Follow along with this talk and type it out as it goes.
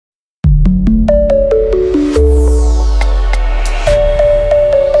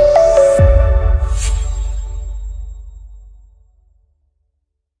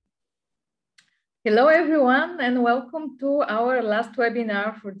Hello, everyone, and welcome to our last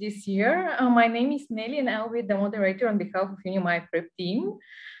webinar for this year. My name is Nelly, and I'll be the moderator on behalf of UniMy Prep team.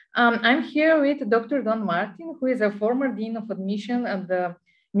 I'm here with Dr. Don Martin, who is a former Dean of Admission at the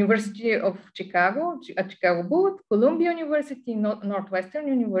University of Chicago, at Chicago Booth, Columbia University, Northwestern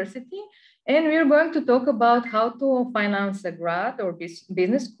University, and we're going to talk about how to finance a grad or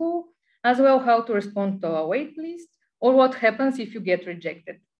business school, as well how to respond to a wait list, or what happens if you get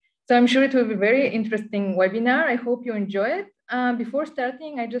rejected. So I'm sure it will be a very interesting webinar. I hope you enjoy it. Before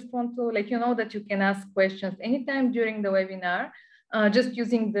starting, I just want to let you know that you can ask questions anytime during the webinar, just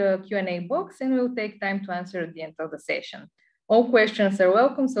using the Q&A box, and we'll take time to answer at the end of the session. All questions are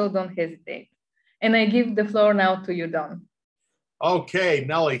welcome, so don't hesitate. And I give the floor now to you, Don. Okay,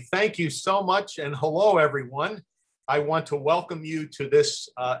 Nelly, thank you so much. And hello, everyone. I want to welcome you to this,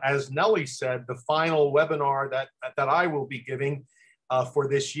 as Nelly said, the final webinar that I will be giving for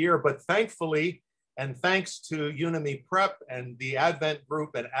this year. But thankfully, and thanks to UniMy Prep and the Advent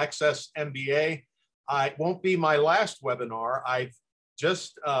Group and Access MBA, it won't be my last webinar. I've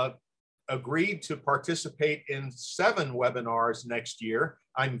just agreed to participate in 7 webinars next year.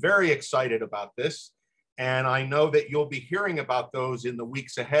 I'm very excited about this. And I know that you'll be hearing about those in the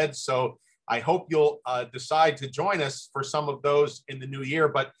weeks ahead. So I hope you'll decide to join us for some of those in the new year.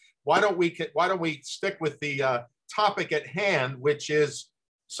 But why don't we stick with the topic at hand, which is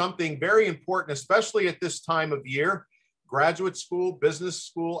something very important, especially at this time of year. Graduate school, business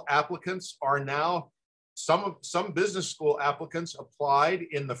school applicants are now, some business school applicants applied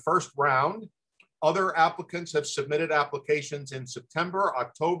in the first round. Other applicants have submitted applications in September,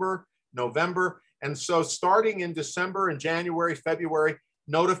 October, November. And so starting in December and January, February,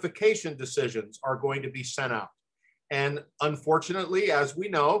 notification decisions are going to be sent out. And unfortunately, as we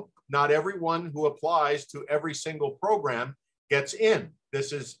know, not everyone who applies to every single program gets in.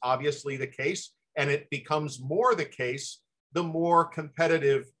 This is obviously the case, and it becomes more the case the more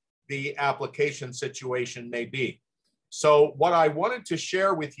competitive the application situation may be. So what I wanted to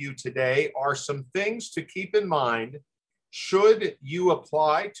share with you today are some things to keep in mind should you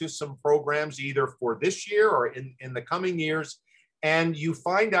apply to some programs either for this year or in the coming years, and you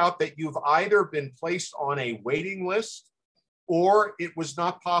find out that you've either been placed on a waiting list or it was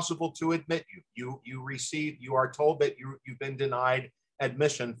not possible to admit you. You are told that you've been denied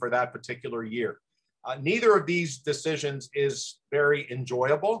admission for that particular year. Neither of these decisions is very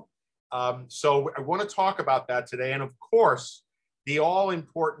enjoyable. So I want to talk about that today. And of course, the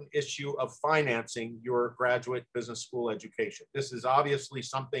all-important issue of financing your graduate business school education. This is obviously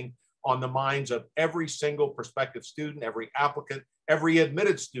something on the minds of every single prospective student, every applicant, every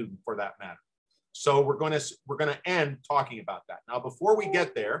admitted student for that matter. So we're going to end talking about that. Now, before we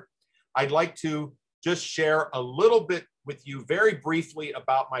get there, I'd like to just share a little bit with you very briefly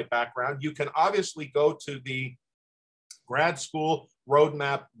about my background. You can obviously go to the Grad School Road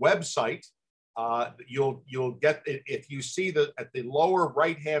Map website. You'll get, if you see at the lower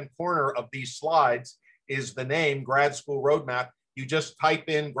right-hand corner of these slides is the name Grad School Road Map. You just type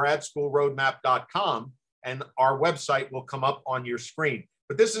in gradschoolroadmap.com and our website will come up on your screen.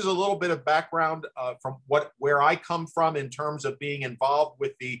 But this is a little bit of background from where I come from in terms of being involved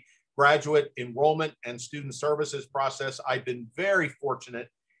with the graduate enrollment and student services process. I've been very fortunate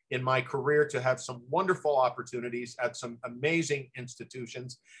in my career to have some wonderful opportunities at some amazing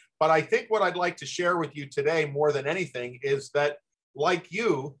institutions. But I think what I'd like to share with you today more than anything is that, like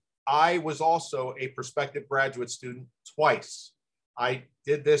you, I was also a prospective graduate student twice. I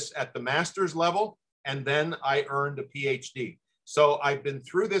did this at the master's level, and then I earned a PhD. So I've been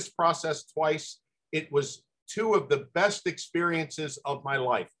through this process twice. It was 2 of the best experiences of my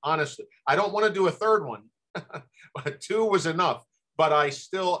life, honestly. I don't want to do a third one, but 2 was enough. But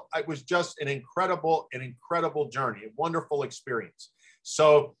it was just an incredible journey, a wonderful experience.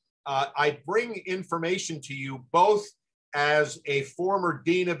 So I bring information to you both as a former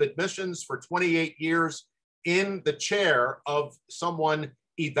Dean of Admissions for 28 years in the chair of someone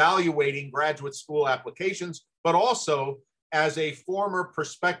evaluating graduate school applications, but also as a former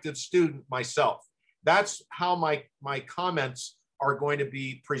prospective student myself. That's how my comments are going to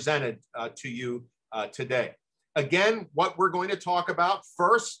be presented to you today. Again, what we're going to talk about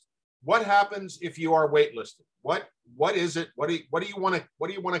first, what happens if you are waitlisted? What is it? What do you want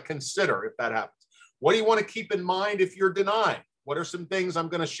to consider if that happens? What do you want to keep in mind if you're denied? What are some things I'm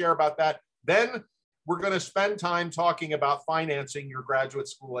going to share about that? Then we're going to spend time talking about financing your graduate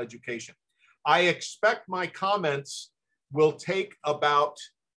school education. I expect my comments will take about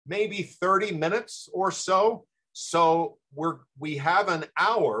maybe 30 minutes or so. So we have an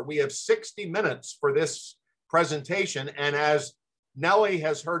hour, we have 60 minutes for this presentation. And as Nellie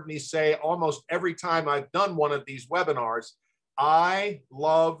has heard me say almost every time I've done one of these webinars, I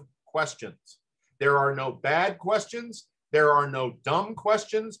love questions. There are no bad questions. There are no dumb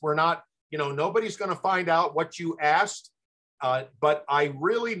questions. We're not, nobody's going to find out what you asked, but I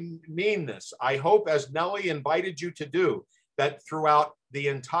really mean this. I hope, as Nellie invited you to do, that throughout the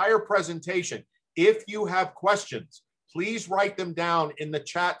entire presentation, if you have questions, please write them down in the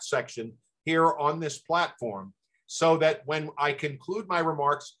chat section here on this platform, so that when I conclude my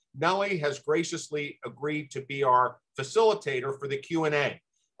remarks, Nellie has graciously agreed to be our facilitator for the Q&A.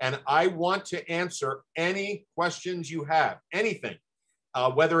 And I want to answer any questions you have, anything,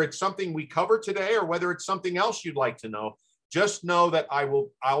 whether it's something we covered today or whether it's something else you'd like to know. Just know that I will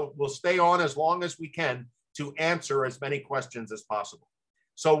stay on as long as we can to answer as many questions as possible.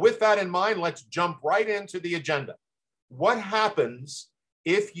 So with that in mind, let's jump right into the agenda. What happens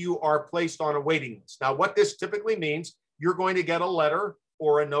if you are placed on a waiting list? Now, what this typically means, you're going to get a letter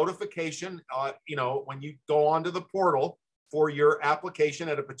or a notification, when you go onto the portal for your application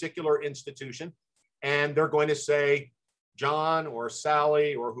at a particular institution, and they're going to say, John or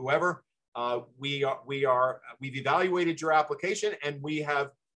Sally or whoever, we've evaluated your application and we have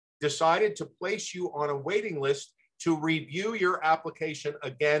decided to place you on a waiting list to review your application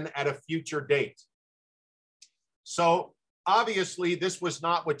again at a future date. So obviously, this was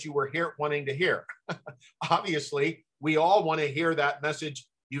not what you were wanting to hear. Obviously, we all want to hear that message,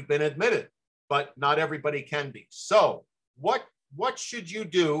 you've been admitted, but not everybody can be. So what should you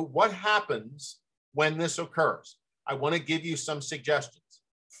do? What happens when this occurs? I want to give you some suggestions.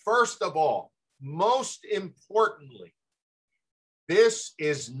 First of all, most importantly, this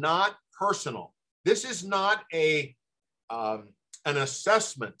is not personal. This is not an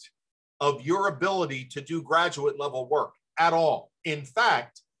assessment of your ability to do graduate level work at all. In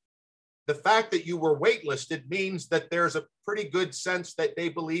fact, the fact that you were waitlisted means that there's a pretty good sense that they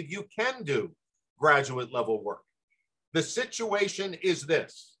believe you can do graduate level work. The situation is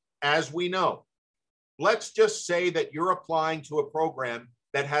this, as we know. Let's just say that you're applying to a program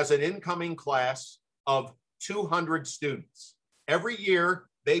that has an incoming class of 200 students. Every year,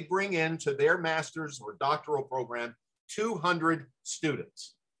 they bring into their master's or doctoral program 200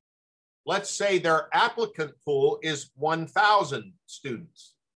 students. Let's say their applicant pool is 1,000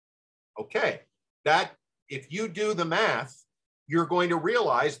 students. Okay, that if you do the math, you're going to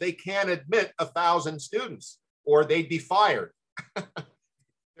realize they can't admit 1,000 students or they'd be fired.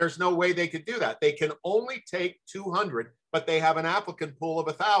 There's no way they could do that. They can only take 200, but they have an applicant pool of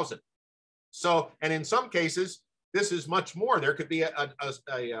 1,000. So, and in some cases, this is much more. There could be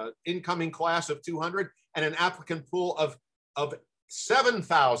a incoming class of 200 and an applicant pool of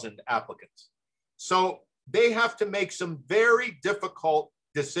 7,000 applicants. So they have to make some very difficult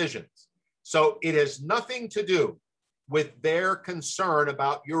decisions. So it has nothing to do with their concern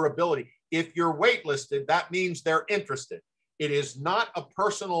about your ability. If you're waitlisted, that means they're interested. It is not a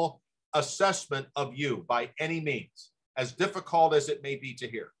personal assessment of you by any means, as difficult as it may be to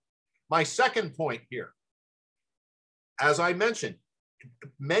hear. My second point here, as I mentioned,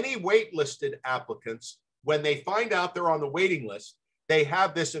 many waitlisted applicants, when they find out they're on the waiting list, they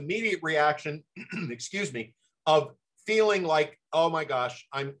have this immediate reaction, excuse me, of feeling like, oh my gosh,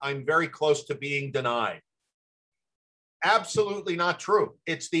 I'm very close to being denied. Absolutely not true.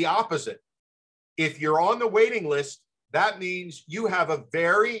 It's the opposite. If you're on the waiting list, that means you have a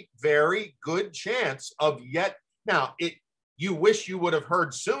very, very good chance of you wish you would have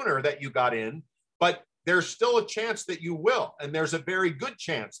heard sooner that you got in, but there's still a chance that you will, and there's a very good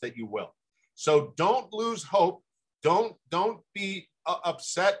chance that you will. So don't lose hope. Don't be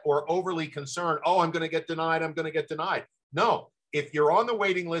upset or overly concerned. Oh, I'm going to get denied. I'm going to get denied. No, if you're on the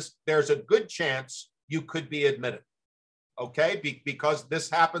waiting list, there's a good chance you could be admitted. Okay, because this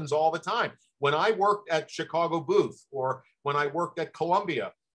happens all the time. When I worked at Chicago Booth, or when I worked at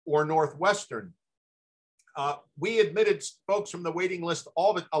Columbia or Northwestern, we admitted folks from the waiting list.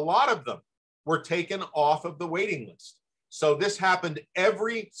 A lot of them were taken off of the waiting list. So this happened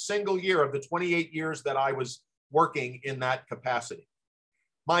every single year of the 28 years that I was working in that capacity.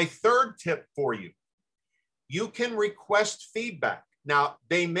 My third tip for you, you can request feedback. Now,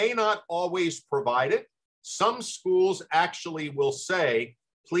 they may not always provide it. Some schools actually will say,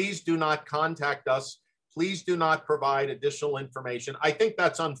 please do not contact us. Please do not provide additional information. I think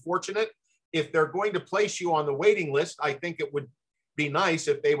that's unfortunate. If they're going to place you on the waiting list, I think it would be nice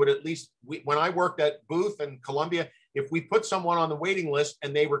if they would at least, when I worked at Booth and Columbia, if we put someone on the waiting list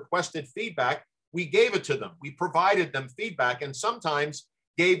and they requested feedback, we gave it to them. We provided them feedback and sometimes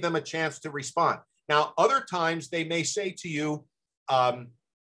gave them a chance to respond. Now, other times they may say to you,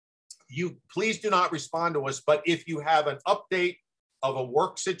 you please do not respond to us, but if you have an update of a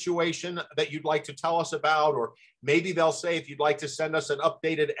work situation that you'd like to tell us about, or maybe they'll say if you'd like to send us an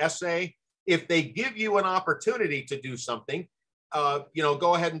updated essay. If they give you an opportunity to do something,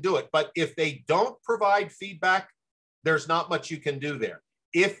 go ahead and do it. But if they don't provide feedback, there's not much you can do there.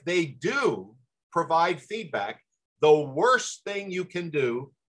 If they do provide feedback, the worst thing you can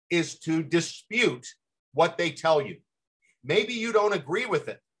do is to dispute what they tell you. Maybe you don't agree with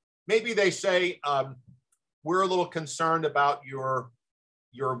it. Maybe they say, we're a little concerned about your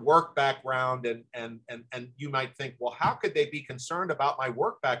work background, and you might think, well, how could they be concerned about my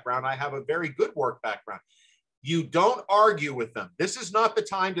work background? I have a very good work background. You don't argue with them. This is not the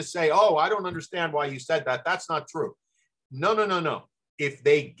time to say, oh, I don't understand why you said that. That's not true. No, no, no, no. If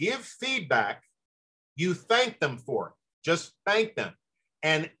they give feedback, you thank them for it. Just thank them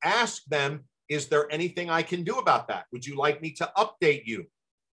and ask them, is there anything I can do about that? Would you like me to update you?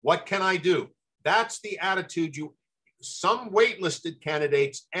 What can I do? That's the attitude some waitlisted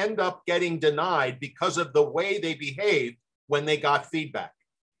candidates end up getting denied because of the way they behaved when they got feedback.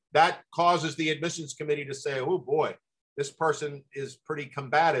 That causes the admissions committee to say, oh boy, this person is pretty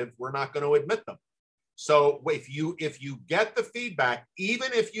combative. We're not going to admit them. So if you get the feedback, even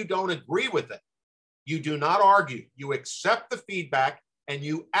if you don't agree with it, you do not argue. You accept the feedback and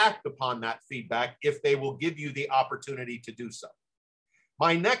you act upon that feedback if they will give you the opportunity to do so.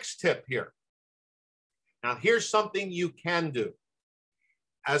 My next tip here. Now, here's something you can do.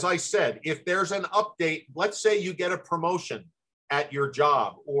 As I said, if there's an update, let's say you get a promotion at your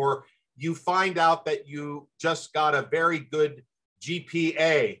job, or you find out that you just got a very good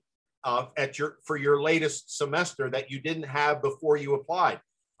GPA for your latest semester that you didn't have before you applied.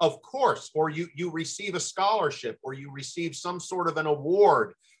 Of course, or you receive a scholarship, or you receive some sort of an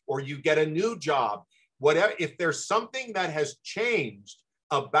award, or you get a new job, whatever. If there's something that has changed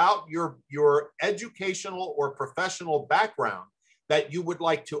about your educational or professional background that you would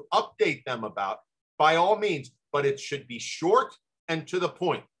like to update them about, by all means, but it should be short and to the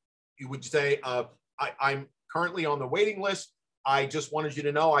point. You would say, I'm currently on the waiting list. I just wanted you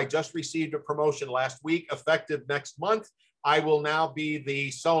to know I just received a promotion last week, effective next month. I will now be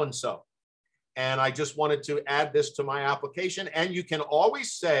the so-and-so. And I just wanted to add this to my application. And you can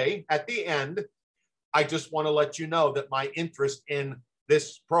always say at the end, I just want to let you know that my interest in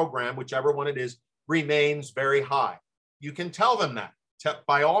this program, whichever one it is, remains very high. You can tell them that,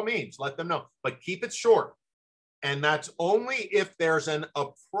 by all means, let them know, but keep it short. And that's only if there's an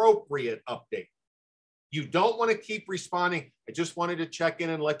appropriate update. You don't want to keep responding, I just wanted to check in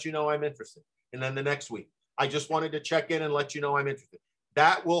and let you know I'm interested. And then the next week, I just wanted to check in and let you know I'm interested.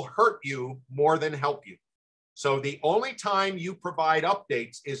 That will hurt you more than help you. So the only time you provide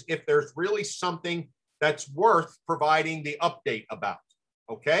updates is if there's really something that's worth providing the update about.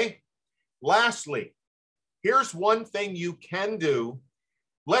 Okay. Lastly, here's one thing you can do.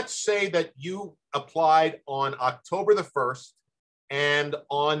 Let's say that you applied on October the 1st, and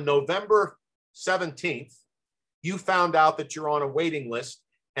on November 17th, you found out that you're on a waiting list,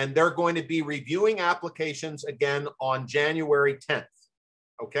 and they're going to be reviewing applications again on January 10th.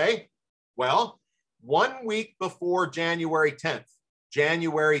 Okay. Well, 1 week before January 10th,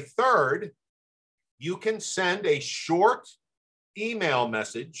 January 3rd, you can send a short email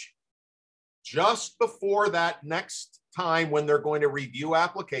message just before that next time when they're going to review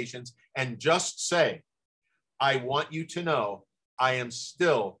applications, and just say, I want you to know I am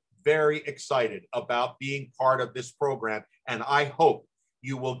still very excited about being part of this program, and I hope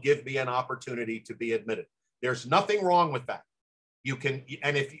you will give me an opportunity to be admitted. There's nothing wrong with that. You can,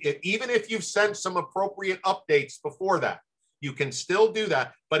 and even if you've sent some appropriate updates before that, you can still do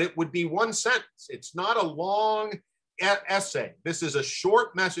that, but it would be one sentence. It's not a long essay. This is a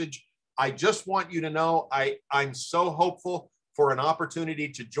short message. I just want you to know I'm so hopeful for an opportunity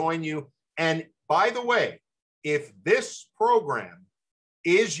to join you. And by the way, if this program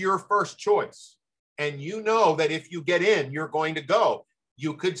is your first choice, and you know that if you get in, you're going to go,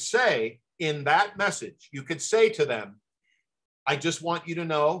 you could say in that message, you could say to them, I just want you to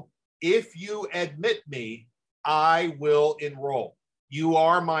know, if you admit me, I will enroll. You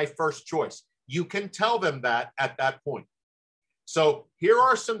are my first choice. You can tell them that at that point. So here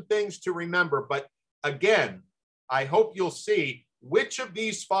are some things to remember. But again, I hope you'll see which of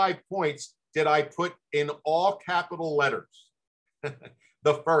these 5 points did I put in all capital letters.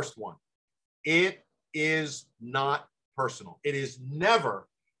 The first one, it is not personal. It is never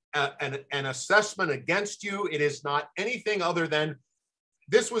an assessment against you. It is not anything other than,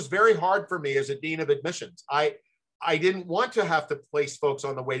 this was very hard for me as a dean of admissions. I didn't want to have to place folks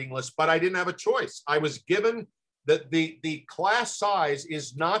on the waiting list, but I didn't have a choice. I was given that the class size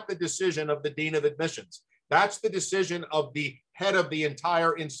is not the decision of the dean of admissions. That's the decision of the head of the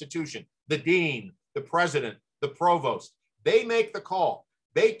entire institution, the dean, the president, the provost. They make the call.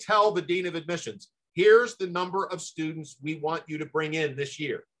 They tell the dean of admissions, here's the number of students we want you to bring in this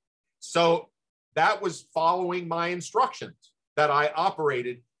year. So that was following my instructions that I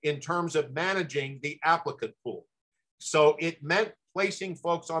operated in terms of managing the applicant pool. So it meant placing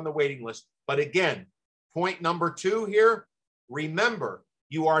folks on the waiting list. But again, point number 2 here, remember,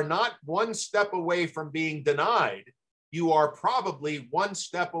 you are not one step away from being denied. You are probably one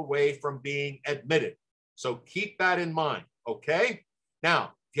step away from being admitted. So keep that in mind, okay?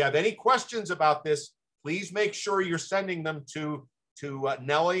 Now, if you have any questions about this, please make sure you're sending them to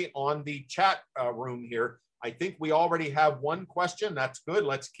Nellie on the chat room here. I think we already have one question. That's good.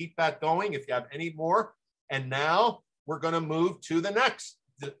 Let's keep that going if you have any more. And now we're going to move to the next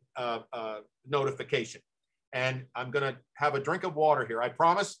notification. And I'm going to have a drink of water here. I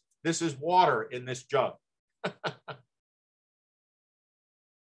promise this is water in this jug.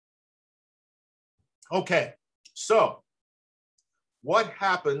 Okay, so what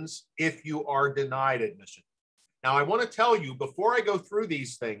happens if you are denied admission? Now, I want to tell you, before I go through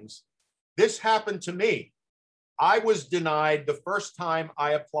these things, this happened to me. I was denied the first time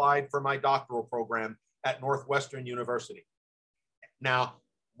I applied for my doctoral program at Northwestern University. Now,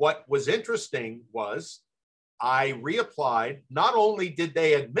 what was interesting was I reapplied. Not only did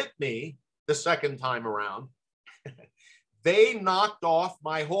they admit me the second time around, they knocked off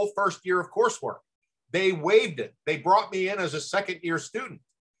my whole first year of coursework. They waived it. They brought me in as a second-year student.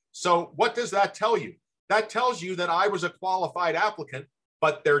 So what does that tell you? That tells you that I was a qualified applicant,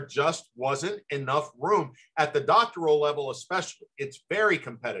 but there just wasn't enough room at the doctoral level, especially. It's very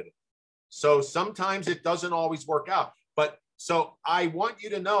competitive. So sometimes it doesn't always work out. But so I want you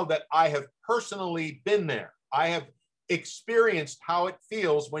to know that I have personally been there. I have experienced how it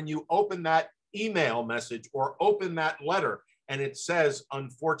feels when you open that email message or open that letter and it says,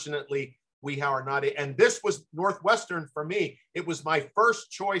 unfortunately, we are not, and this was Northwestern for me. It was my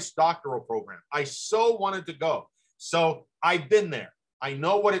first choice doctoral program. I so wanted to go. So I've been there. I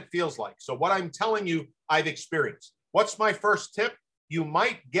know what it feels like. So what I'm telling you, I've experienced. What's my first tip? You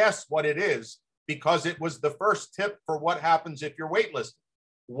might guess what it is because it was the first tip for what happens if you're waitlisted.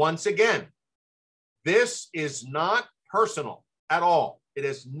 Once again, this is not personal at all. It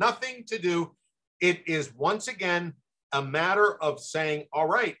has nothing to do. It is, once again, a matter of saying, all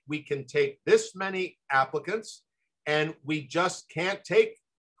right, we can take this many applicants and we just can't take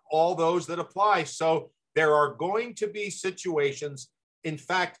all those that apply. So there are going to be situations. In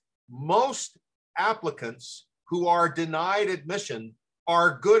fact, most applicants who are denied admission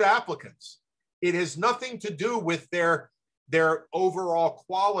are good applicants. It has nothing to do with their overall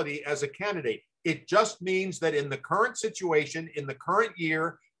quality as a candidate. It just means that in the current situation, in the current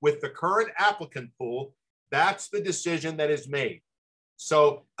year, with the current applicant pool, that's the decision that is made.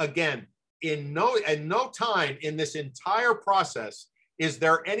 So again, in no time in this entire process is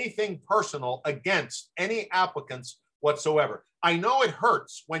there anything personal against any applicants whatsoever. I know it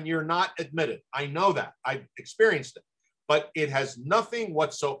hurts when you're not admitted. I know that. I've experienced it. But it has nothing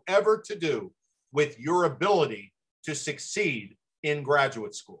whatsoever to do with your ability to succeed in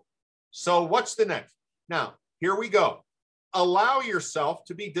graduate school. So what's the next? Now, here we go. Allow yourself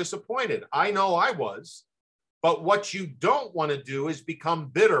to be disappointed. I know I was. But what you don't want to do is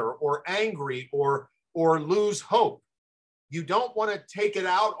become bitter or angry or lose hope. You don't want to take it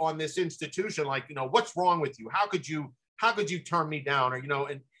out on this institution like, what's wrong with you? How could you turn me down? Or,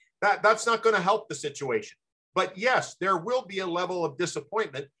 and that's not going to help the situation. But yes, there will be a level of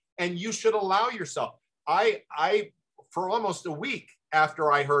disappointment and you should allow yourself. I for almost a week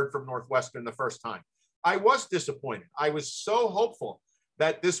after I heard from Northwestern the first time, I was disappointed. I was so hopeful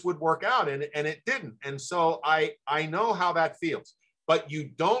that this would work out and it didn't. And so I know how that feels, but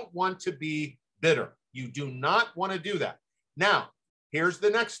you don't want to be bitter. You do not want to do that. Now, here's the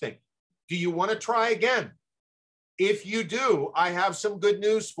next thing. Do you want to try again? If you do, I have some good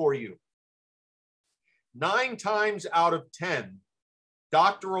news for you. 9 times out of 10,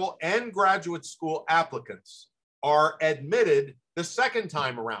 doctoral and graduate school applicants are admitted the second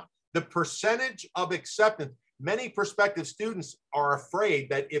time around. The percentage of acceptance, many prospective students are afraid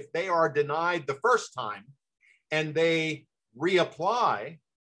that if they are denied the first time and they reapply,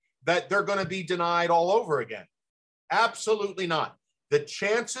 that they're going to be denied all over again. Absolutely not. The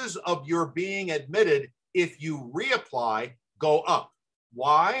chances of your being admitted if you reapply go up.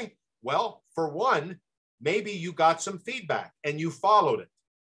 Why? Well, for one, maybe you got some feedback and you followed it.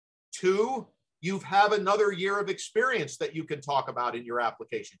 2, you have another year of experience that you can talk about in your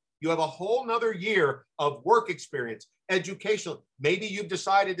application. You have a whole nother year of work experience, educational. Maybe you've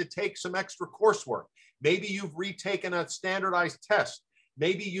decided to take some extra coursework. Maybe you've retaken a standardized test.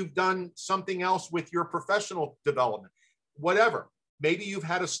 Maybe you've done something else with your professional development, whatever. Maybe you've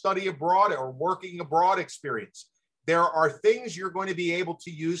had a study abroad or working abroad experience. There are things you're going to be able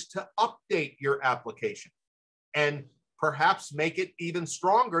to use to update your application and perhaps make it even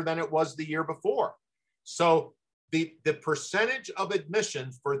stronger than it was the year before. So the percentage of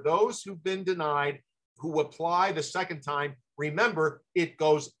admission for those who've been denied, who apply the second time, remember, it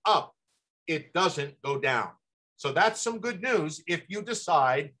goes up. It doesn't go down. So that's some good news if you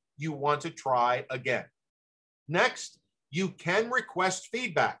decide you want to try again. Next, you can request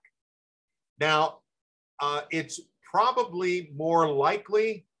feedback. Now, it's probably more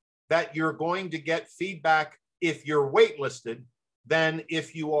likely that you're going to get feedback if you're waitlisted than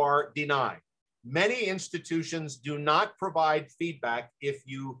if you are denied. Many institutions do not provide feedback if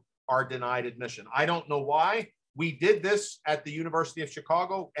you are denied admission. I don't know why. We did this at the University of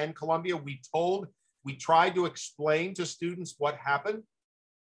Chicago and Columbia. We tried to explain to students what happened,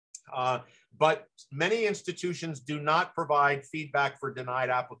 but many institutions do not provide feedback for denied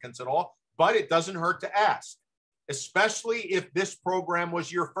applicants at all, but it doesn't hurt to ask, especially if this program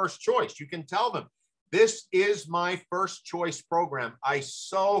was your first choice. You can tell them, this is my first choice program. I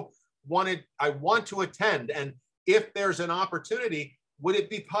want to attend. And if there's an opportunity, would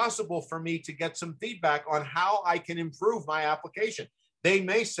it be possible for me to get some feedback on how I can improve my application? They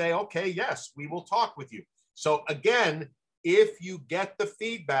may say, okay, yes, we will talk with you. So again, if you get the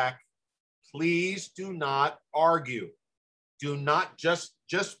feedback, please do not argue. Do not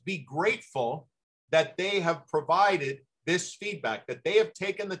just be grateful that they have provided this feedback, that they have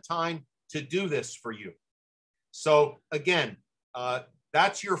taken the time to do this for you. So again,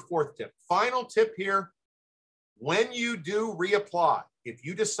 that's your fourth tip. Final tip here, when you do reapply, if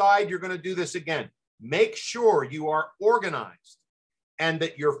you decide you're going to do this again, make sure you are organized and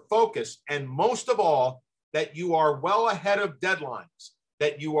that you're focused, and most of all, that you are well ahead of deadlines,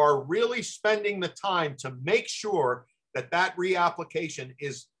 that you are really spending the time to make sure that that reapplication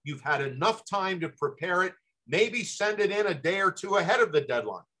is, you've had enough time to prepare it, maybe send it in a day or two ahead of the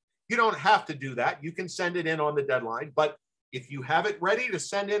deadline. You don't have to do that. You can send it in on the deadline, but if you have it ready to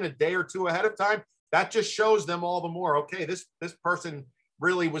send in a day or two ahead of time, that just shows them all the more, okay, this person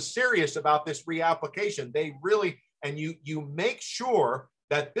really was serious about this reapplication. They really, and you make sure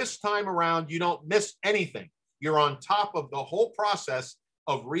that this time around you don't miss anything. You're on top of the whole process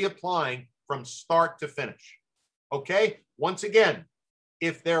of reapplying from start to finish. Okay, once again,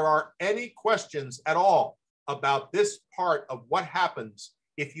 if there are any questions at all about this part of what happens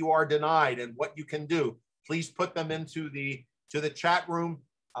if you are denied and what you can do, please put them into the chat room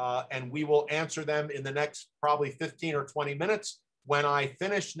and we will answer them in the next probably 15 or 20 minutes when I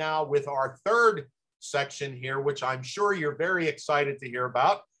finish now with our third section here, which I'm sure you're very excited to hear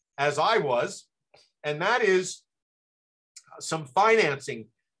about, as I was, and that is some financing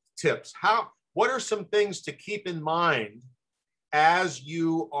tips. What are some things to keep in mind as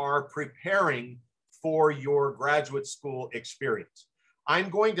you are preparing for your graduate school experience? I'm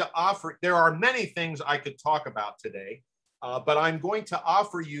going to offer, there are many things I could talk about today, but I'm going to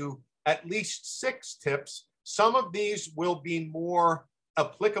offer you at least 6 tips. Some of these will be more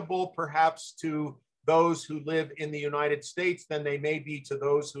applicable perhaps to those who live in the United States than they may be to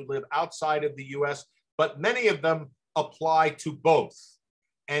those who live outside of the US, but many of them apply to both.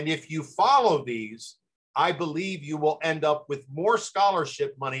 And if you follow these, I believe you will end up with more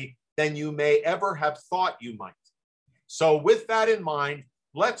scholarship money than you may ever have thought you might. So with that in mind,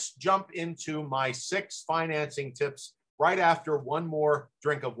 let's jump into my 6 financing tips right after one more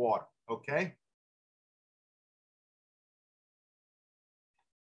drink of water, okay?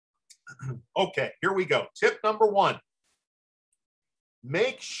 Okay, here we go. Tip number 1,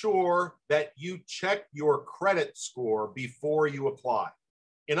 make sure that you check your credit score before you apply.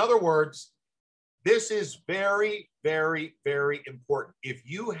 In other words, this is very, very, very important. If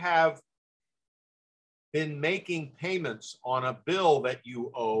you have been making payments on a bill that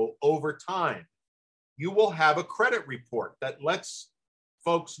you owe over time, you will have a credit report that lets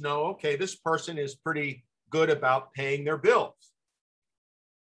folks know, okay, this person is pretty good about paying their bills.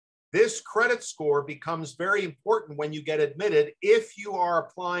 This credit score becomes very important when you get admitted. If you are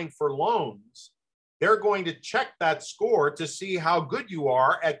applying for loans, they're going to check that score to see how good you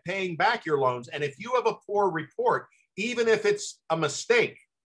are at paying back your loans. And if you have a poor report, even if it's a mistake,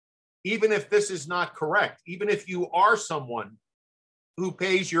 even if this is not correct, even if you are someone who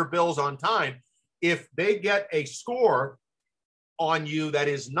pays your bills on time, if they get a score on you that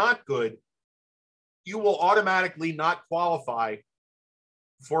is not good, you will automatically not qualify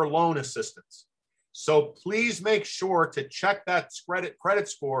for loan assistance. So please make sure to check that credit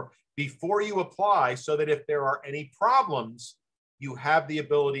score before you apply so that if there are any problems, you have the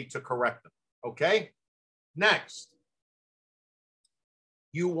ability to correct them. Okay? Next,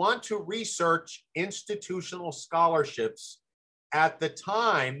 you want to research institutional scholarships at the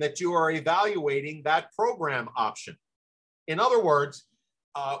time that you are evaluating that program option. In other words,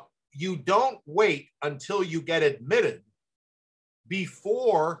 you don't wait until you get admitted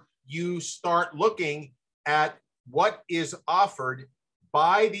before you start looking at what is offered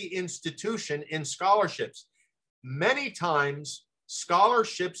by the institution in scholarships. Many times,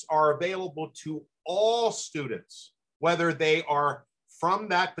 scholarships are available to all students, whether they are from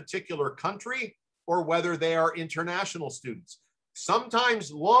that particular country or whether they are international students.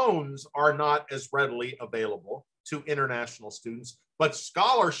 Sometimes loans are not as readily available to international students, but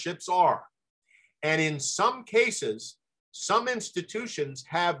scholarships are. And in some cases, some institutions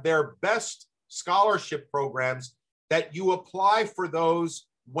have their best scholarship programs that you apply for those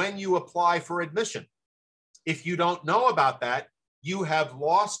when you apply for admission. If you don't know about that, you have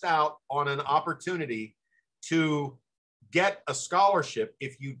lost out on an opportunity to get a scholarship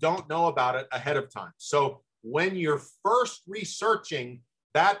if you don't know about it ahead of time. So when you're first researching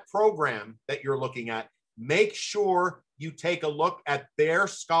that program that you're looking at, make sure you take a look at their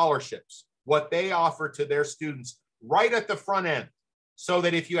scholarships, what they offer to their students right at the front end, so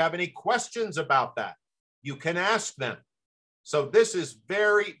that if you have any questions about that, you can ask them. So this is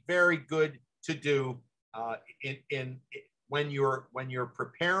very, very good to do when you're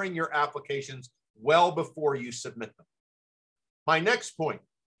preparing your applications well before you submit them. My next point,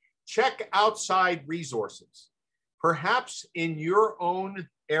 check outside resources. Perhaps in your own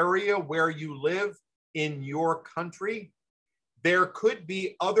area where you live, in your country, there could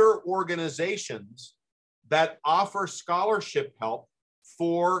be other organizations that offer scholarship help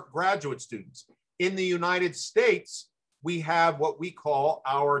for graduate students. In the United States, we have what we call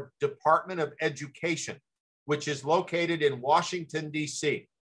our Department of Education, which is located in Washington, D.C.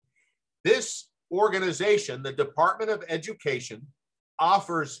 This organization, the Department of Education,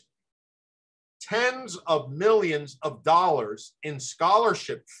 offers tens of millions of dollars in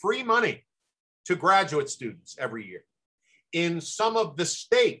scholarship, free money, to graduate students every year. In some of the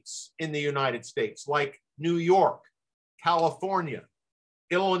states in the United States, like New York, California,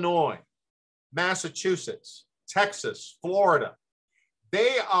 Illinois, Massachusetts, Texas, Florida,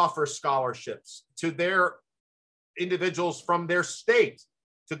 they offer scholarships to their individuals from their state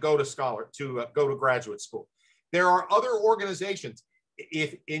to go to graduate school. There are other organizations.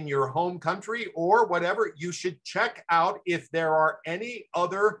 If in your home country or whatever, you should check out if there are any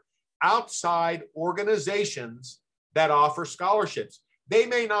other outside organizations that offer scholarships. They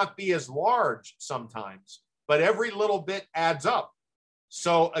may not be as large sometimes, but every little bit adds up.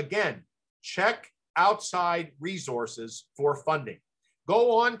 So again, check outside resources for funding.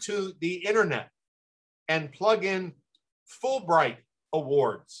 Go on to the internet and plug in Fulbright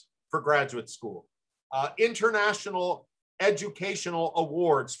Awards for graduate school, international educational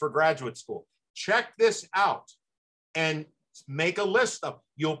awards for graduate school. Check this out and make a list of,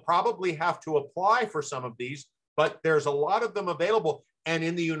 you'll probably have to apply for some of these, but there's a lot of them available. And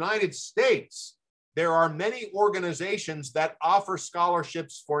in the United States, there are many organizations that offer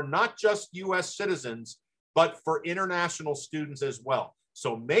scholarships for not just US citizens, but for international students as well.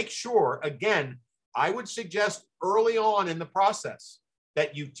 So make sure, again, I would suggest early on in the process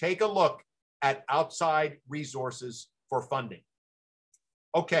that you take a look at outside resources for funding.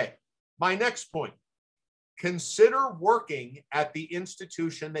 Okay, my next point, consider working at the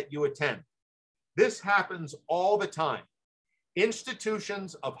institution that you attend. This happens all the time.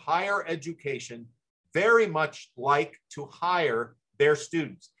 Institutions of higher education very much like to hire their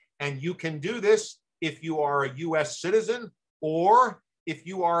students. And you can do this if you are a US citizen or if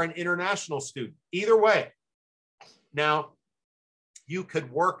you are an international student, either way. Now, you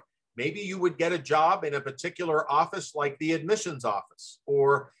could work, maybe you would get a job in a particular office like the admissions office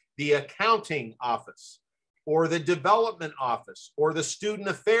or the accounting office or the development office or the student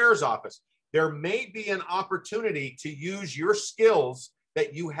affairs office. There may be an opportunity to use your skills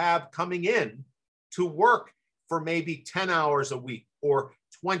that you have coming in to work for maybe 10 hours a week or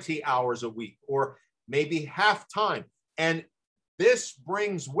 20 hours a week or maybe half time. And this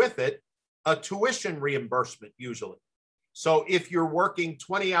brings with it a tuition reimbursement usually. So if you're working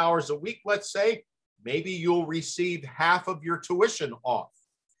 20 hours a week, let's say, maybe you'll receive half of your tuition off.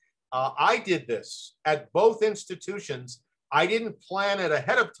 I did this at both institutions. I didn't plan it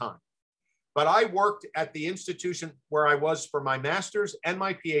ahead of time, but I worked at the institution where I was for my master's and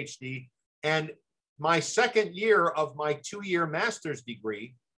my PhD. And my second year of my 2-year master's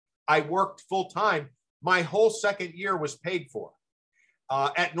degree, I worked full time. My whole second year was paid for.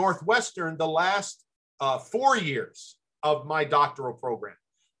 At Northwestern, the last 4 years of my doctoral program,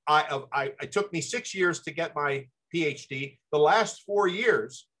 it took me 6 years to get my PhD. The last 4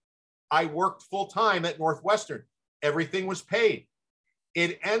 years, I worked full time at Northwestern. Everything was paid.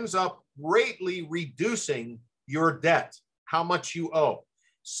 It ends up greatly reducing your debt, how much you owe.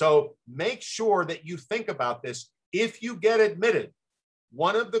 So make sure that you think about this. If you get admitted,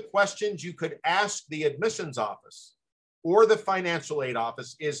 one of the questions you could ask the admissions office or the financial aid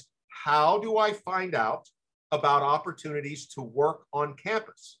office is, how do I find out about opportunities to work on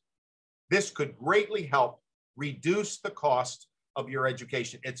campus? This could greatly help reduce the cost of your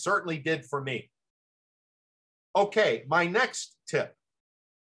education. It certainly did for me. Okay, my next tip.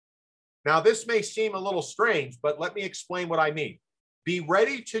 Now, this may seem a little strange, but let me explain what I mean. Be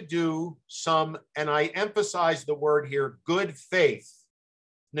ready to do some, and I emphasize the word here, good faith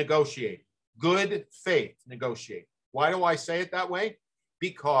negotiate. Good faith negotiate. Why do I say it that way?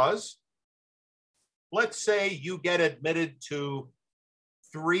 Because let's say you get admitted to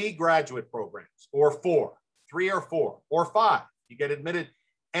 3 graduate programs, or 4, 3 or 4 or 5. You get admitted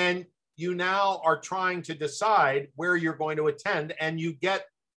and you now are trying to decide where you're going to attend, and you get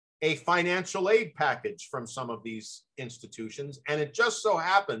a financial aid package from some of these institutions. And it just so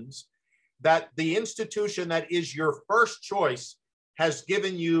happens that the institution that is your first choice has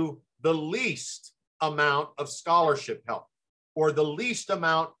given you the least amount of scholarship help or the least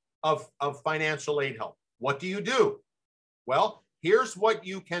amount of financial aid help. What do? Well, here's what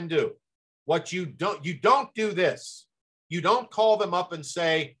you can do. What you don't do this. You don't call them up and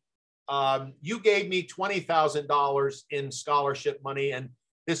say, you gave me $20,000 in scholarship money and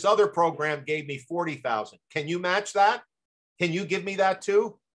this other program gave me $40,000. Can you match that? Can you give me that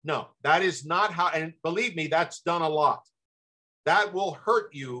too? No, that is not how, and believe me, that's done a lot. That will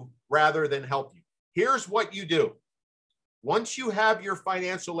hurt you rather than help you. Here's what you do. Once you have your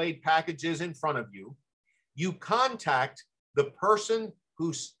financial aid packages in front of you, you contact the person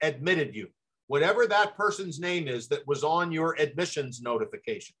who admitted you, whatever that person's name is that was on your admissions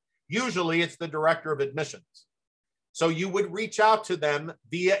notification. Usually it's the director of admissions. So you would reach out to them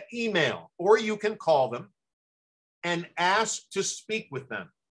via email, or you can call them and ask to speak with them.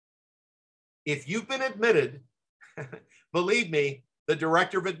 If you've been admitted, believe me, the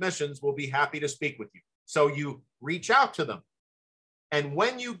director of admissions will be happy to speak with you. So you reach out to them. And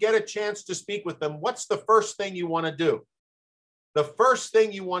when you get a chance to speak with them, what's the first thing you want to do? The first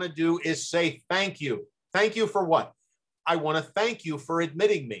thing you want to do is say, thank you. Thank you for what? I want to thank you for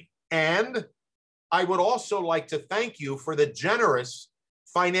admitting me. And I would also like to thank you for the generous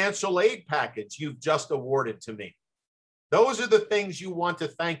financial aid package you've just awarded to me. Those are the things you want to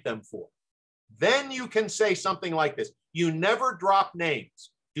thank them for. Then you can say something like this. You never drop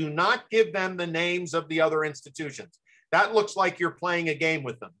names. Do not give them the names of the other institutions. That looks like you're playing a game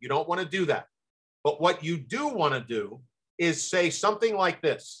with them. You don't want to do that. But what you do want to do is say something like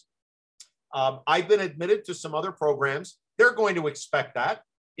this. I've been admitted to some other programs. They're going to expect that.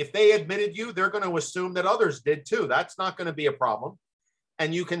 If they admitted you, they're going to assume that others did too. That's not going to be a problem.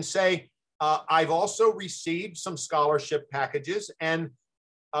 And you can say, I've also received some scholarship packages, and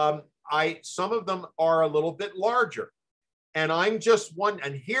some of them are a little bit larger. And I'm just one,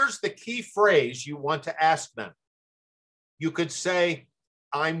 and here's the key phrase you want to ask them. You could say,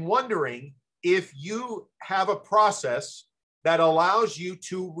 I'm wondering if you have a process that allows you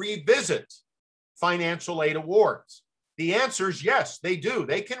to revisit financial aid awards. The answer is yes, they do.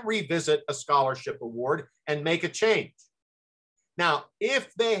 They can revisit a scholarship award and make a change. Now,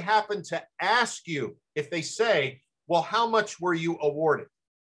 if they happen to ask you, if they say, well, how much were you awarded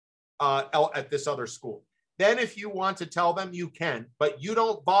at this other school? Then if you want to tell them, you can, but you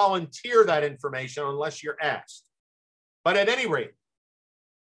don't volunteer that information unless you're asked. But at any rate,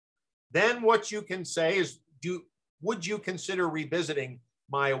 then what you can say is, would you consider revisiting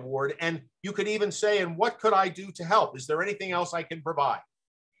my award? And you could even say, and what could I do to help? Is there anything else I can provide?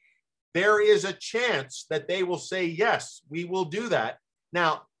 There is a chance that they will say, yes, we will do that.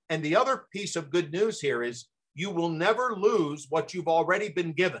 Now, and the other piece of good news here is you will never lose what you've already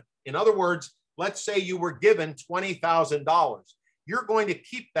been given. In other words, let's say you were given $20,000. You're going to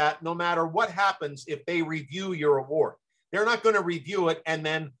keep that no matter what happens if they review your award. They're not going to review it and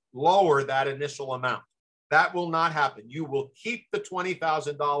then lower that initial amount. That will not happen. You will keep the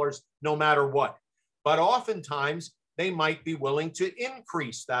 $20,000 no matter what. But oftentimes, they might be willing to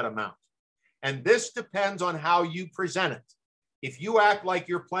increase that amount. And this depends on how you present it. If you act like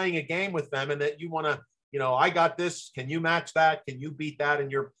you're playing a game with them and that you want to, I got this, can you match that? Can you beat that?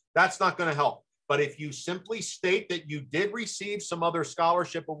 And that's not going to help. But if you simply state that you did receive some other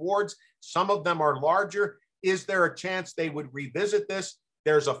scholarship awards, some of them are larger, is there a chance they would revisit this?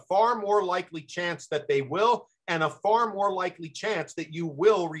 there's a far more likely chance that they will, and a far more likely chance that you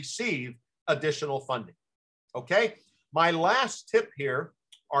will receive additional funding. Okay, my last tip here,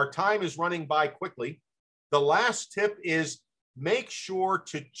 our time is running by quickly. The last tip is make sure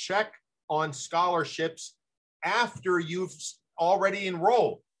to check on scholarships after you've already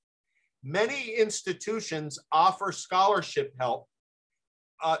enrolled. Many institutions offer scholarship help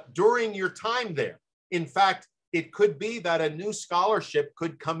during your time there. In fact, it could be that a new scholarship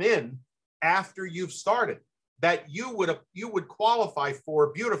could come in after you've started that you would qualify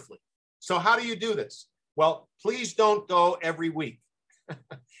for beautifully. So how do you do this? Well, please don't go every week.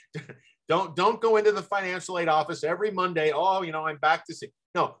 Don't go into the financial aid office every Monday. Oh, you know, I'm back to see.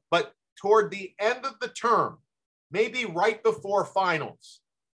 No, but toward the end of the term, maybe right before finals,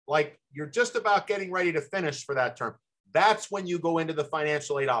 like you're just about getting ready to finish for that term. That's when you go into the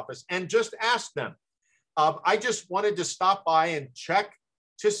financial aid office and just ask them. I just wanted to stop by and check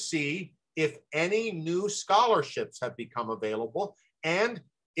to see if any new scholarships have become available and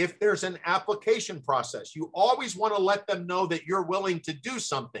if there's an application process. You always want to let them know that you're willing to do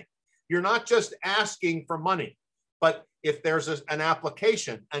something. You're not just asking for money, but if there's an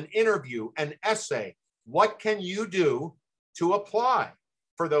application, an interview, an essay, what can you do to apply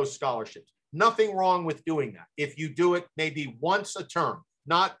for those scholarships? Nothing wrong with doing that. If you do it maybe once a term,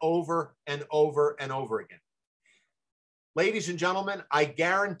 not over and over and over again. Ladies and gentlemen, I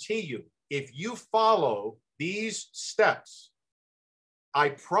guarantee you, if you follow these steps, I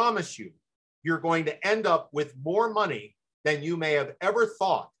promise you, you're going to end up with more money than you may have ever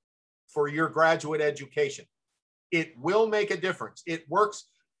thought for your graduate education. It will make a difference. It works.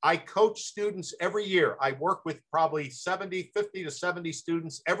 I coach students every year. I work with probably 50 to 70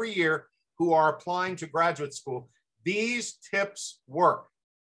 students every year who are applying to graduate school. These tips work.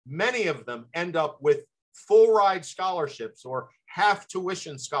 Many of them end up with full ride scholarships or half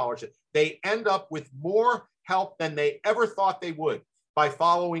tuition scholarships. They end up with more help than they ever thought they would by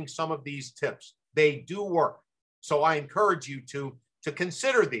following some of these tips. They do work. So I encourage you to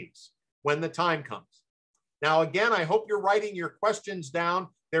consider these when the time comes. Now, again, I hope you're writing your questions down.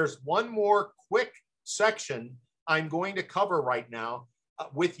 There's one more quick section I'm going to cover right now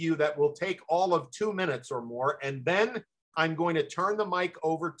with you that will take all of 2 minutes or more. And then I'm going to turn the mic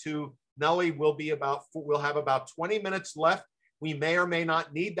over to Nellie. We'll have about 20 minutes left. We may or may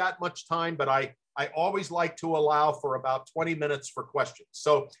not need that much time, but I always like to allow for about 20 minutes for questions.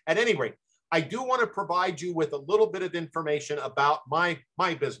 So at any rate, I do want to provide you with a little bit of information about my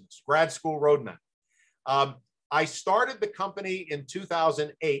business, Grad School Road Map. I started the company in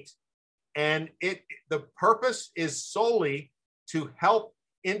 2008, and the purpose is solely to help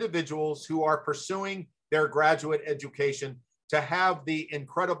individuals who are pursuing their graduate education to have the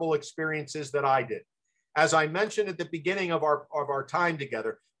incredible experiences that I did. As I mentioned at the beginning of our time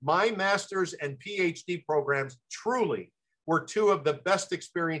together, my master's and PhD programs truly were two of the best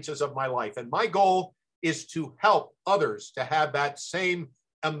experiences of my life. And my goal is to help others to have that same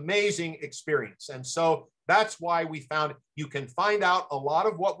amazing experience. And so that's why we found you can find out a lot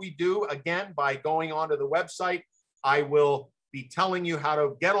of what we do, again, by going onto the website. I will be telling you how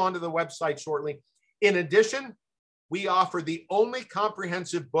to get onto the website shortly. In addition, we offer the only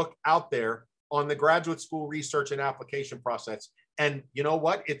comprehensive book out there on the graduate school research and application process. And you know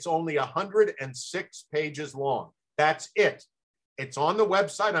what? It's only 106 pages long. That's it. It's on the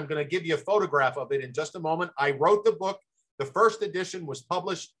website. I'm going to give you a photograph of it in just a moment. I wrote the book. The first edition was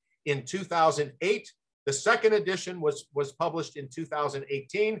published in 2008. The second edition was published in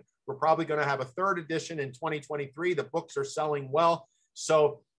 2018. We're probably going to have a third edition in 2023. The books are selling well.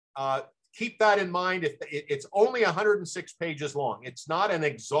 So keep that in mind. It's only 106 pages long. It's not an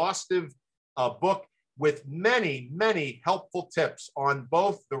exhaustive book with many, many helpful tips on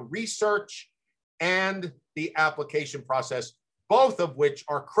both the research and the application process, both of which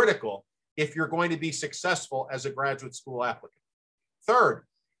are critical if you're going to be successful as a graduate school applicant. Third,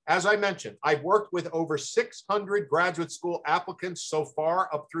 as I mentioned, I've worked with over 600 graduate school applicants so far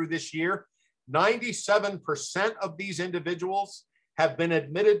up through this year. 97% of these individuals have been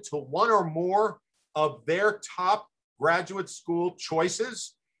admitted to one or more of their top graduate school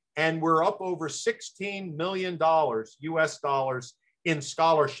choices. And we're up over $16 million US dollars in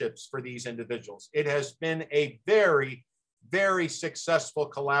scholarships for these individuals. It has been a very, very successful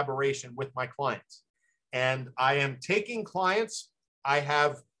collaboration with my clients. And I am taking clients. I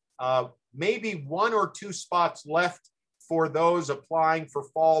have maybe 1 or 2 spots left for those applying for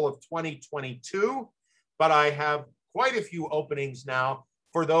fall of 2022, but I have quite a few openings now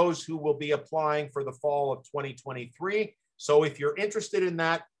for those who will be applying for the fall of 2023. So if you're interested in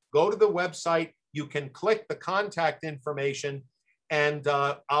that, go to the website. You can click the contact information and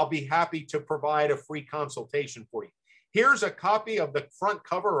I'll be happy to provide a free consultation for you. Here's a copy of the front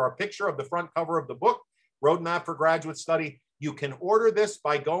cover, or a picture of the front cover of the book, Roadmap for Graduate Study. You can order this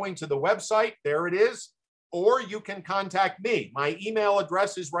by going to the website. There it is. Or you can contact me. My email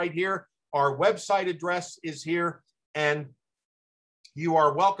address is right here. Our website address is here. And you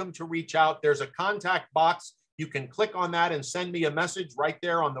are welcome to reach out. There's a contact box. You can click on that and send me a message right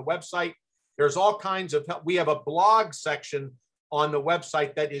there on the website. There's all kinds of help. We have a blog section on the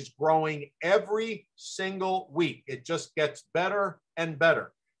website that is growing every single week. It just gets better and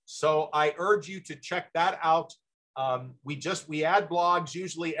better. So I urge you to check that out. We add blogs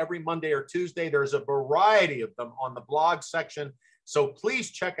usually every Monday or Tuesday. There's a variety of them on the blog section. So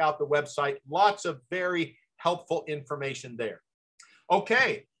please check out the website. Lots of very helpful information there.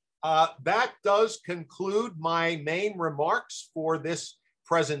 Okay, that does conclude my main remarks for this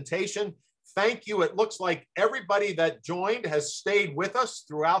presentation. Thank you. It looks like everybody that joined has stayed with us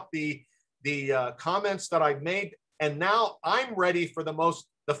throughout the comments that I've made. And now I'm ready for the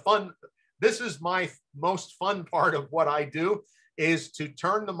fun. This is my most fun part of what I do, is to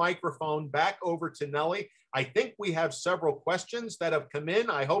turn the microphone back over to Nellie. I think we have several questions that have come in.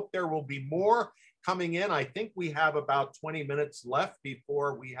 I hope there will be more coming in. I think we have about 20 minutes left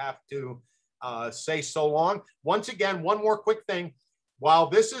before we have to say so long. Once again, one more quick thing. While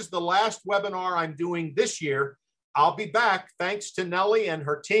this is the last webinar I'm doing this year, I'll be back thanks to Nellie and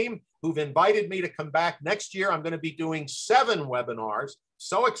her team who've invited me to come back next year. I'm going to be doing 7 webinars.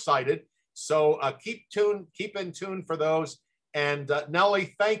 So excited. So keep in tune for those. And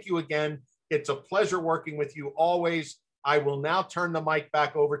Nellie, thank you again. It's a pleasure working with you always. I will now turn the mic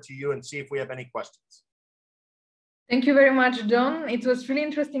back over to you and see if we have any questions. Thank you very much, John. It was really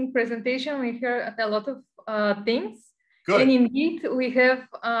interesting presentation. We heard a lot of things. Good. And indeed, we have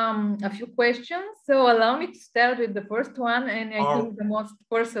a few questions. So allow me to start with the first one, and I think the most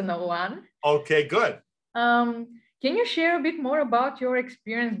personal one. Okay, good. Can you share a bit more about your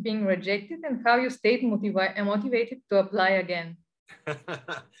experience being rejected and how you stayed motivated to apply again?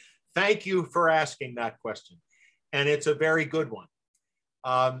 Thank you for asking that question. And it's a very good one.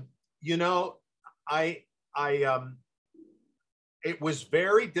 You know, it was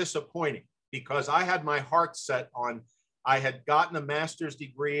very disappointing because I had my heart set on, I had gotten a master's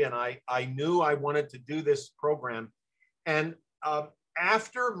degree and I knew I wanted to do this program. And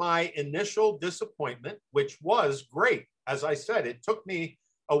after my initial disappointment, which was great, as I said, it took me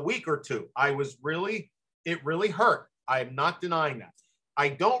a week or two. It really hurt. I'm not denying that. I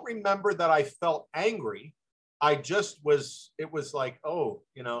don't remember that I felt angry. I just was, it was like, oh,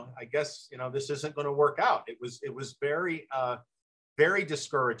 you know, I guess, you know, this isn't going to work out. It was very, very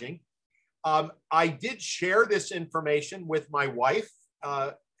discouraging. I did share this information with my wife,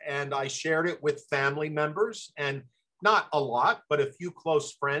 and I shared it with family members, and not a lot, but a few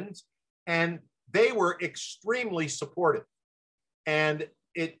close friends, and they were extremely supportive. And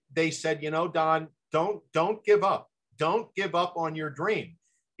they said, you know, Don, don't give up. Don't give up on your dream.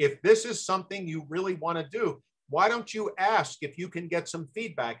 If this is something you really want to do, why don't you ask if you can get some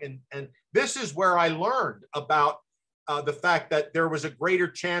feedback? And this is where I learned about the fact that there was a greater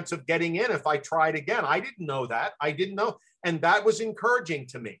chance of getting in if I tried again. I didn't know that. I didn't know. And that was encouraging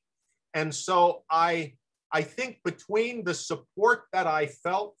to me. And so I think between the support that I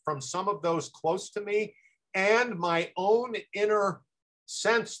felt from some of those close to me and my own inner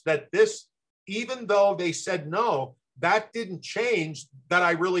sense that this, even though they said no, that didn't change that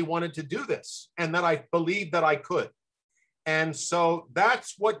I really wanted to do this and that I believed that I could. And so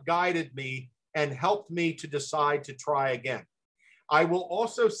that's what guided me and helped me to decide to try again. I will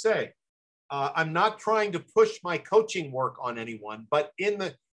also say, I'm not trying to push my coaching work on anyone, but in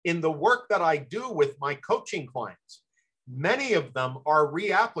the work that I do with my coaching clients, many of them are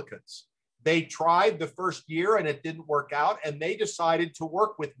reapplicants. They tried the first year and it didn't work out, and they decided to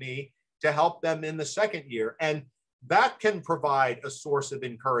work with me to help them in the second year. And that can provide a source of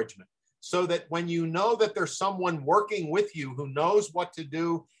encouragement, so that when you know that there's someone working with you who knows what to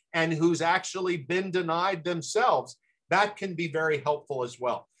do and who's actually been denied themselves, that can be very helpful as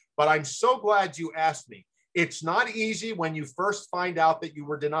well. But I'm so glad you asked me. It's not easy when you first find out that you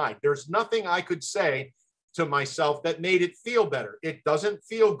were denied. There's nothing I could say to myself that made it feel better. It doesn't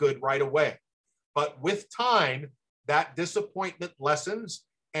feel good right away. But with time, that disappointment lessens,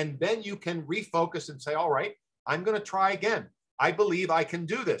 and then you can refocus and say, all right, I'm going to try again. I believe I can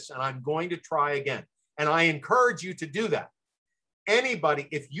do this, and I'm going to try again. And I encourage you to do that. Anybody,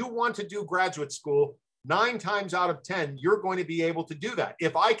 if you want to do graduate school, 9 times out of 10, you're going to be able to do that.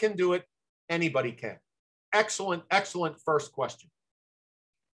 If I can do it, anybody can. Excellent, excellent first question.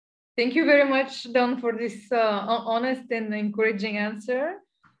 Thank you very much, Don, for this honest and encouraging answer.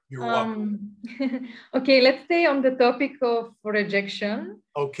 You're welcome. Okay, let's stay on the topic of rejection.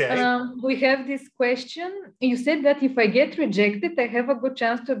 Okay. We have this question. You said that if I get rejected, I have a good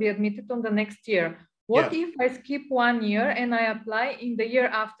chance to be admitted on the next year. What if I skip 1 year and I apply in the year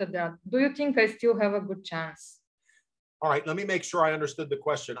after that? Do you think I still have a good chance? All right, let me make sure I understood the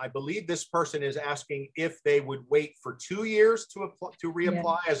question. I believe this person is asking if they would wait for 2 years to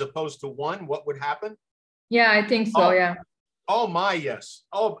reapply as opposed to 1, what would happen? Yeah, I think so, yeah. Oh my, yes.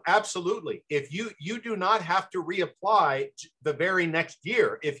 Oh, absolutely. If you do not have to reapply the very next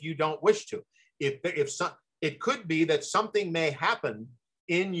year if you don't wish to. It could be that something may happen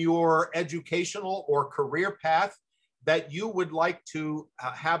in your educational or career path that you would like to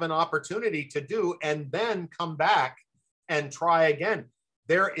have an opportunity to do and then come back and try again.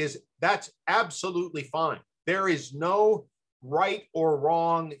 That's absolutely fine. There is no right or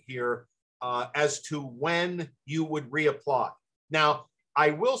wrong here as to when you would reapply. Now,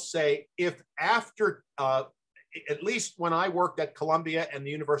 I will say if after, at least when I worked at Columbia and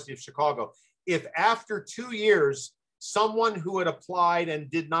the University of Chicago, if after 2 years, someone who had applied and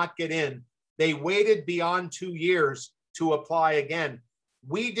did not get in, they waited beyond 2 years to apply again,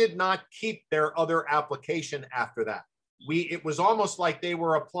 we did not keep their other application after that. It was almost like they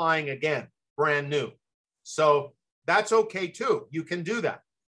were applying again, brand new. So that's okay too. You can do that.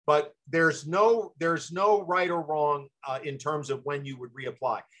 But there's no right or wrong in terms of when you would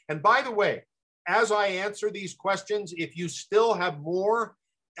reapply. And by the way, as I answer these questions, if you still have more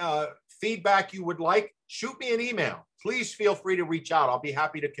feedback you would like, shoot me an email. Please feel free to reach out. I'll be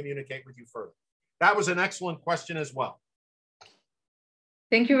happy to communicate with you further. That was an excellent question as well.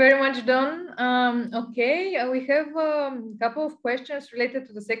 Thank you very much, Don. Okay, we have a couple of questions related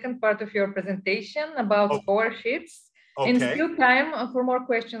to the second part of your presentation about scholarships. Okay. And still time for more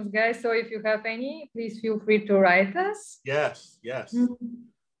questions, guys. So if you have any, please feel free to write us. Yes, yes.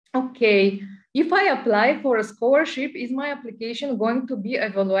 Okay. If I apply for a scholarship, is my application going to be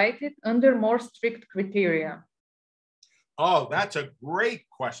evaluated under more strict criteria? Oh, that's a great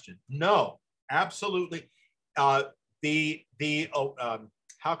question. No, absolutely. How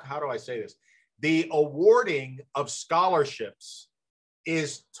do I say this? The awarding of scholarships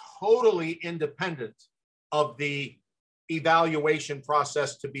is totally independent of the evaluation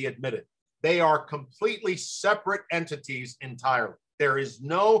process to be admitted. They are completely separate entities entirely. There is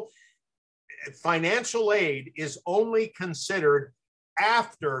no financial aid is only considered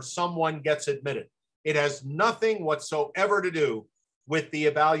after someone gets admitted. It has nothing whatsoever to do with the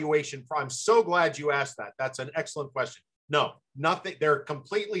evaluation. I'm so glad you asked that. That's an excellent question. No, nothing. They're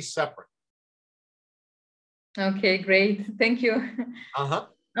completely separate. Okay, great. Thank you.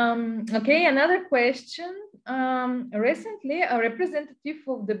 Okay, another question. Recently, a representative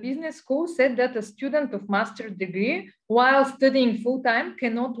of the business school said that a student of master's degree while studying full-time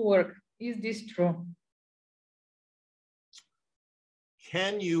cannot work. Is this true?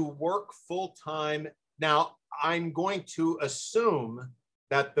 Can you work full-time? Now, I'm going to assume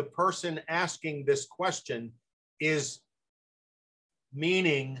that the person asking this question is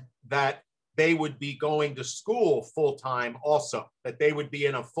meaning that they would be going to school full-time also, that they would be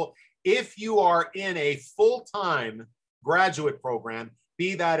in a full, if you are in a full-time graduate program,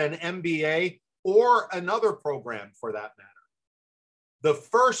 be that an MBA or another program for that matter, the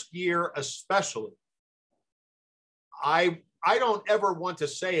first year especially, I don't ever want to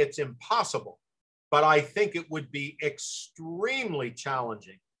say it's impossible, but I think it would be extremely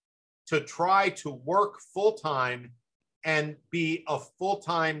challenging to try to work full-time and be a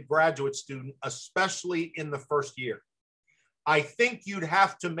full-time graduate student, especially in the first year. I think you'd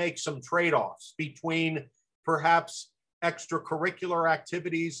have to make some trade-offs between perhaps extracurricular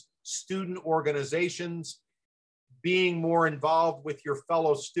activities, student organizations, being more involved with your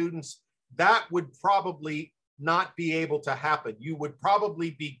fellow students. That would probably not be able to happen. You would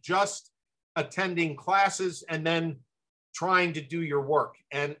probably be just attending classes and then trying to do your work.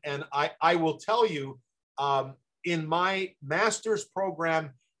 And I will tell you, in my master's program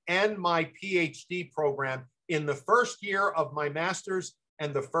and my PhD program, in the first year of my master's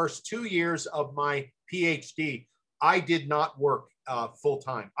and the first 2 years of my PhD, I did not work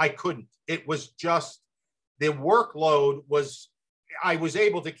full-time. I couldn't. It was just, the workload was, I was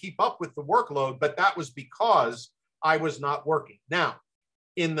able to keep up with the workload, but that was because I was not working. Now,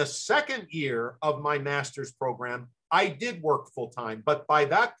 in the second year of my master's program, I did work full-time, but by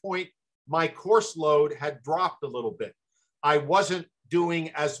that point, my course load had dropped a little bit. I wasn't doing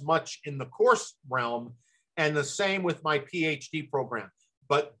as much in the course realm, and the same with my PhD program.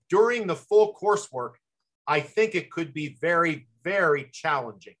 But during the full coursework, I think it could be very, very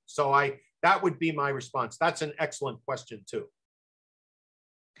challenging. So that would be my response. That's an excellent question too.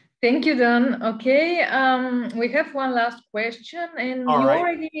 Thank you, Don. Okay, we have one last question, and All you right.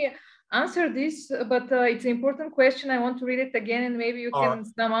 already answered this, but it's an important question. I want to read it again, and maybe you can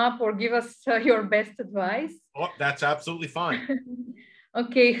sum up or give us your best advice. Oh, that's absolutely fine.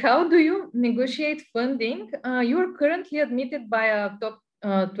 Okay, how do you negotiate funding? You are currently admitted by a top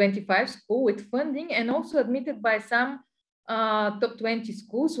 25 school with funding, and also admitted by some top 20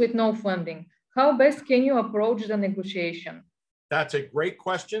 schools with no funding. How best can you approach the negotiation? That's a great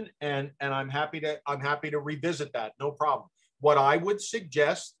question, and I'm happy to revisit that. No problem. What I would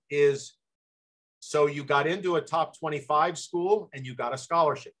suggest is, so you got into a top 25 school and you got a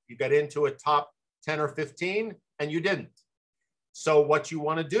scholarship. You got into a top 10 or 15 and you didn't. So what you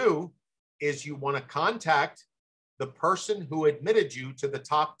want to do is you want to contact the person who admitted you to the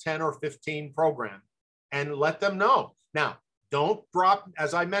top 10 or 15 program and let them know. Now, don't drop,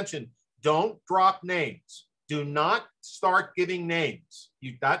 as I mentioned, don't drop names. Do not start giving names.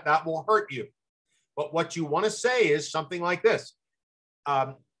 That will hurt you. But what you want to say is something like this.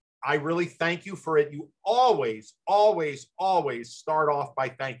 I really thank you for it. You always, always, always start off by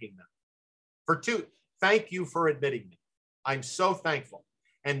thanking them. Thank you for admitting me. I'm so thankful.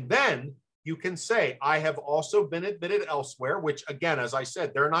 And then you can say, I have also been admitted elsewhere, which again, as I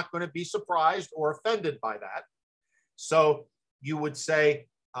said, they're not going to be surprised or offended by that. So you would say,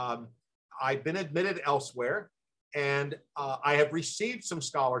 I've been admitted elsewhere, and I have received some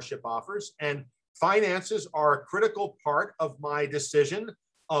scholarship offers, and finances are a critical part of my decision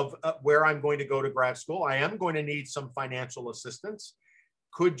of where I'm going to go to grad school. I am going to need some financial assistance.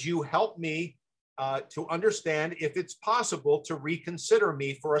 Could you help me to understand if it's possible to reconsider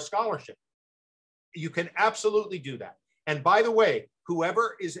me for a scholarship? You can absolutely do that. And by the way,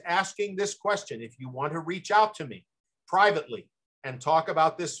 whoever is asking this question, if you want to reach out to me privately and talk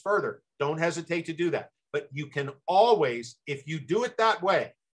about this further, don't hesitate to do that. But you can always, if you do it that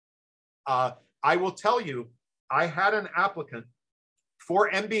way, I will tell you, I had an applicant for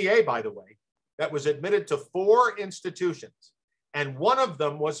MBA, by the way, that was admitted to 4 institutions. And one of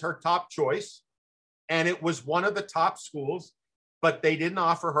them was her top choice. And it was one of the top schools, but they didn't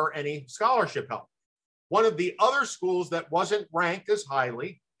offer her any scholarship help. One of the other schools that wasn't ranked as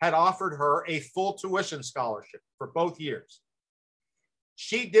highly had offered her a full tuition scholarship for both years.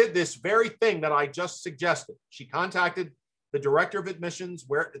 She did this very thing that I just suggested. She contacted the director of admissions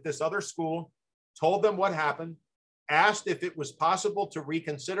at this other school, told them what happened, asked if it was possible to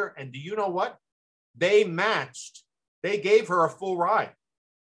reconsider. And do you know what? They matched. They gave her a full ride.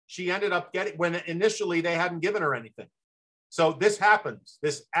 She ended up getting, when initially they hadn't given her anything. So this happens.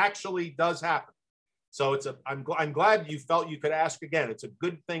 This actually does happen. So I'm glad you felt you could ask again. It's a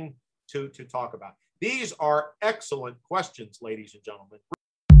good thing to talk about. These are excellent questions, ladies and gentlemen.